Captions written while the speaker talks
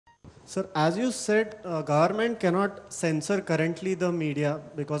Sir, as you said, government cannot censor currently the media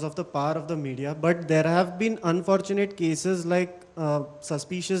because of the power of the media, but there have been unfortunate cases like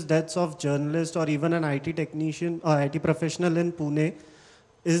suspicious deaths of journalists or even an IT technician or IT professional in Pune.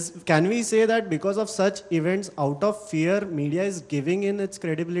 Can we say that because of such events, out of fear, media is giving in its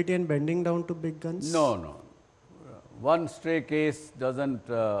credibility and bending down to big guns? No, no. One stray case doesn't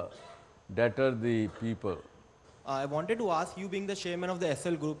deter the people. I wanted to ask, you being the chairman of the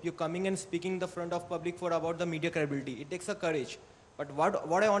SL group, you're coming and speaking in the front of public for about the media credibility. It takes a courage. But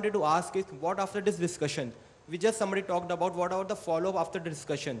what I wanted to ask is, what after this discussion? Somebody talked about what about the follow-up after the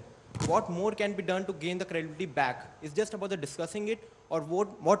discussion? What more can be done to gain the credibility back? Is just about the discussing it, or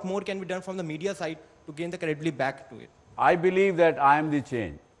what more can be done from the media side to gain the credibility back to it? I believe that I am the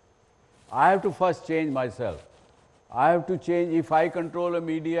change. I have to first change myself. I have to change. If I control a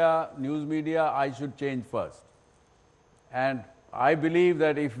media, news media, I should change first. And I believe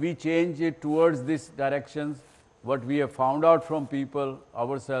that if we change it towards this direction, what we have found out from people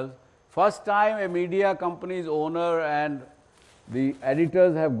ourselves, first time a media company's owner and the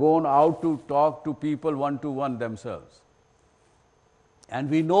editors have gone out to talk to people one-to-one themselves. And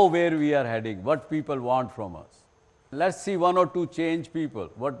we know where we are heading, what people want from us. Let's see one or two change people.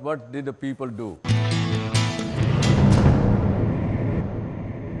 What did the people do?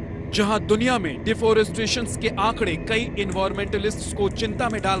 जहां दुनिया में deforestation के आंकड़े कई इन्वायरमेंटलिस्ट्स को चिंता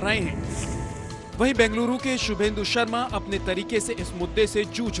में डाल रहे हैं, वहीं बेंगलुरु के शुभेंदु शर्मा अपने तरीके से इस मुद्दे से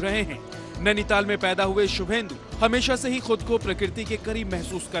जूझ रहे हैं। नैनीताल में पैदा हुए शुभेंदु हमेशा से ही खुद को प्रकृति के करीब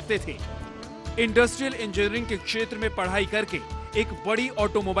महसूस करते थे। इंडस्ट्रियल इंजीनियरिंग के क्षेत्र में पढ़ाई करके एक बड़ी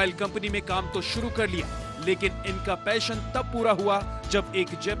ऑटोमोबाइल कंपनी में काम तो शुरू कर लिया, लेकिन इनका पैशन तब पूरा हुआ जब एक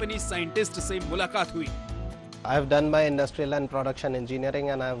जापानीज साइंटिस्ट से मुलाकात हुई। I have done my industrial and production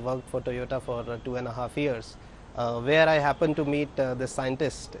engineering, and I have worked for Toyota for 2.5 years, where I happened to meet this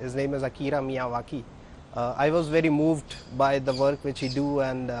scientist. His name is Akira Miyawaki. I was very moved by the work which he do,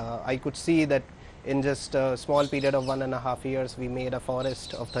 and I could see that in just a small period of 1.5 years, we made a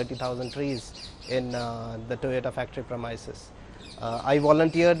forest of 30,000 trees in the Toyota factory premises. I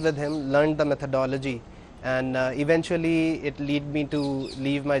volunteered with him, learned the methodology, and eventually it led me to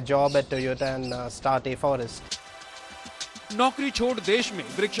leave my job at Toyota and start a forest. नौकरी छोड़ देश में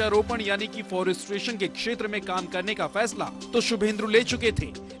वृक्षारोपण यानी कि forestation के क्षेत्र में काम करने का फैसला तो शुभेंद्र ले चुके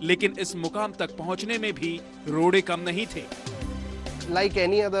थे, लेकिन इस मुकाम तक पहुंचने में भी रोड़े कम नहीं थे। Like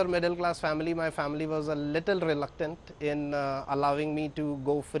any other middle class family, my family was a little reluctant in allowing me to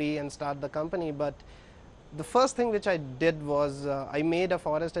go free and start the company, but the first thing which I did was I made a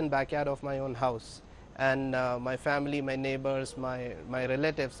forest in backyard of my own house. And my family, my neighbors, my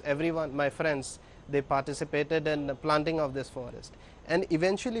relatives, everyone, my friends, they participated in the planting of this forest. And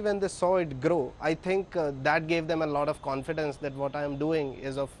eventually when they saw it grow, I think that gave them a lot of confidence that what I am doing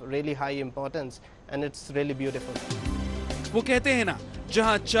is of really high importance and it's really beautiful. वो कहते हैं ना,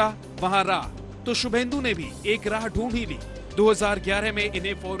 जहाँ चाह वहाँ राह, तो शुभेंदु ने भी एक राह ढूंढ ही ली। 2011 में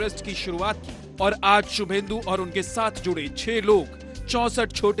इन्हें फॉरेस्ट की शुरुआत की और आज शुभेंदु और उनके साथ जुड़े 6 लोग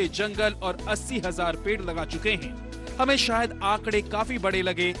 64 छोटे जंगल और 80,000 पेड़ लगा चुके हैं। हमें शायद आंकड़े काफी बड़े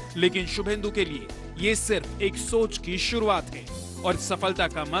लगे, लेकिन शुभेंदु के लिए ये सिर्फ एक सोच की शुरुआत है और सफलता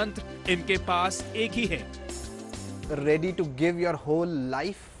का मंत्र इनके पास एक ही है। Ready to give your whole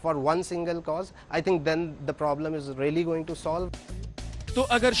life for one single cause, I think then the problem is really going to solve. तो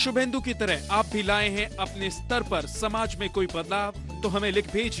अगर शुभेंदु की तरह आप भी लाए हैं अपने स्तर पर समाज में कोई बदलाव, तो हमें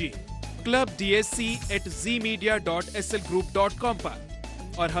लिख भेजिए clubdsc@zeemedia.slgroup.com पर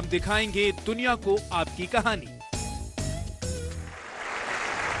और हम दिखाएंगे दुनिया को आपकी कहानी।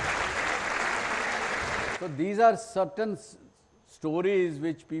 So these are certain stories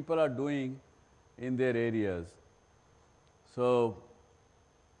which people are doing in their areas. So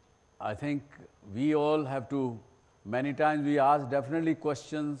I think we all have to, many times we ask definitely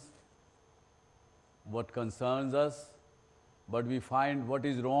questions what concerns us, but we find what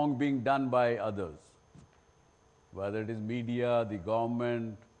is wrong being done by others, whether it is media, the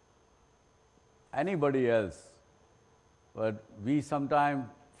government, anybody else. But we sometimes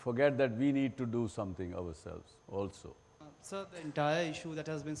forget that we need to do something ourselves also. Sir, the entire issue that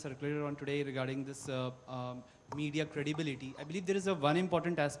has been circulated on today regarding this media credibility, I believe there is one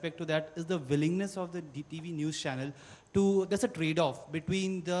important aspect to that is the willingness of the TV news channel to, there's a trade-off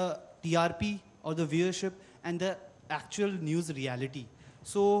between the TRP or the viewership and the actual news reality.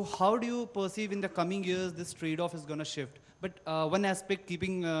 So how do you perceive in the coming years this trade-off is going to shift? But one aspect keep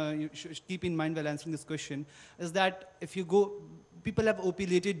in mind while answering this question is that if you go people have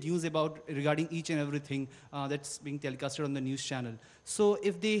opinionated news about regarding each and everything that's being telecasted on the news channel. So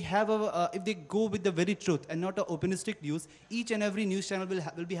if they have if they go with the very truth and not a optimistic news, each and every news channel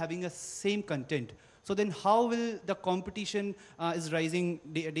will be having a same content. So then how will the competition is rising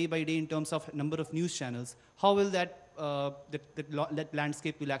day by day in terms of number of news channels? How will that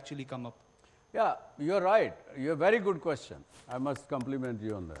landscape will actually come up? Yeah, you're right. You're a very good question. I must compliment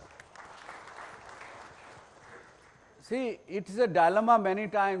you on that. See, it is a dilemma many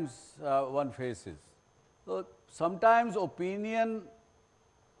times one faces. So sometimes opinion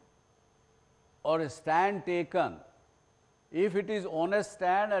or a stand taken, if it is honest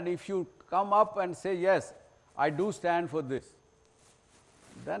stand and if you come up and say, yes, I do stand for this,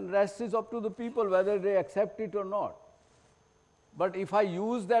 then rest is up to the people whether they accept it or not. But if I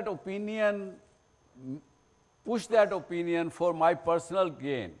use that opinion, push that opinion for my personal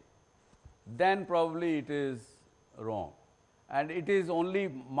gain, then probably it is wrong. And it is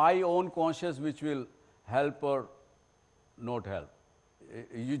only my own conscience which will help or not help.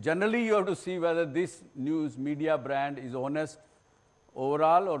 Generally, you have to see whether this news media brand is honest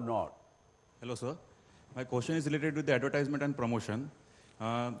overall or not. Hello, sir. My question is related to the advertisement and promotion.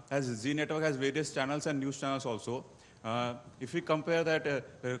 As Zee Network has various channels and news channels also, if we compare that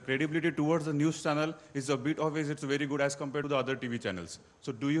credibility towards the news channel is a bit obvious, it's very good as compared to the other TV channels.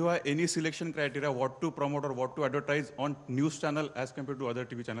 So do you have any selection criteria what to promote or what to advertise on news channel as compared to other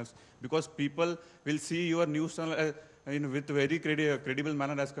TV channels? Because people will see your news channel with very credible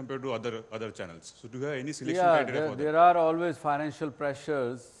manner as compared to other channels. So do you have any selection criteria for that? There are always financial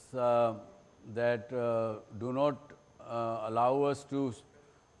pressures that do not allow us to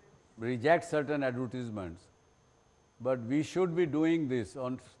reject certain advertisements. But we should be doing this,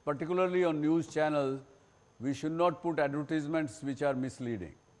 particularly on news channels. We should not put advertisements which are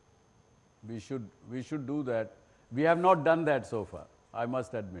misleading. We should do that. We have not done that so far, I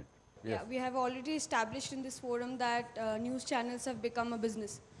must admit. Yes. Yeah, we have already established in this forum that news channels have become a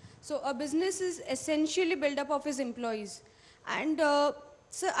business. So a business is essentially built up of its employees. And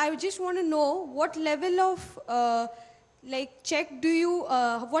so I just want to know what level of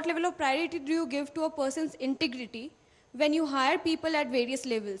what level of priority do you give to a person's integrity when you hire people at various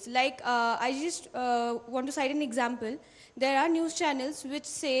levels? Like, I just want to cite an example. There are news channels which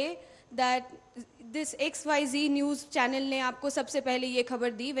say that this XYZ news channel ने आपको सबसे पहले ये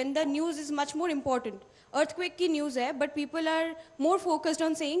खबर दी, when the news is much more important. Earthquake की news है, but people are more focused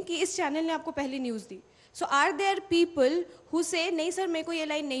on saying कि इस channel ने आपको पहली news the. So are there people who say नहीं सर मेरे को ये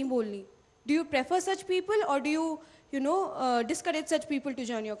line नहीं बोलनी? Do you prefer such people, or do you discourage such people to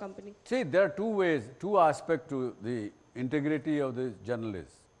join your company? See, there are two aspects to the integrity of the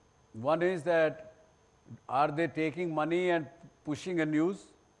journalists. One is that are they taking money and pushing a news,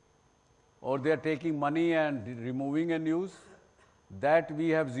 or they are taking money and removing a news? That we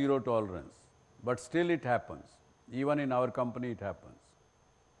have zero tolerance. But still it happens. Even in our company it happens.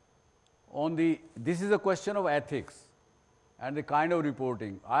 This is a question of ethics and the kind of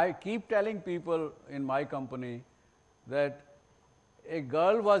reporting. I keep telling people in my company that a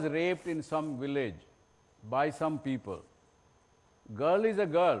girl was raped in some village by some people. Girl is a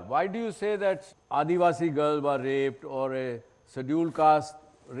girl. Why do you say that Adivasi girl was raped or a scheduled caste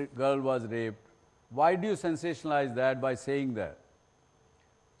girl was raped? Why do you sensationalize that by saying that?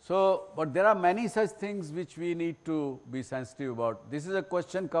 So, but there are many such things which we need to be sensitive about. This is a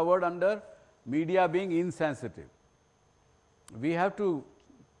question covered under media being insensitive. We have to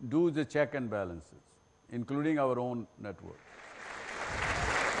do the check and balances, including our own network.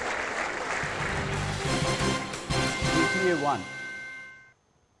 DPA 1,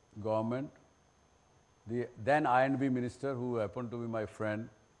 government, the then I&B minister, who happened to be my friend,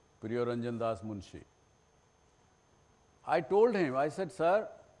 Priyaranjan Das Munshi. I told him, I said, sir,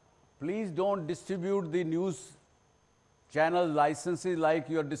 please don't distribute the news channel licenses like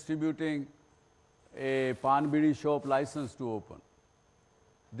you are distributing a pan bidi shop license to open.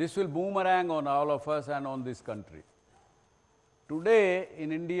 This will boomerang on all of us and on this country. Today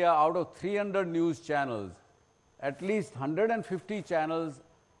in India, out of 300 news channels, at least 150 channels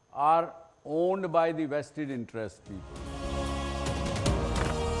are owned by the vested interest people.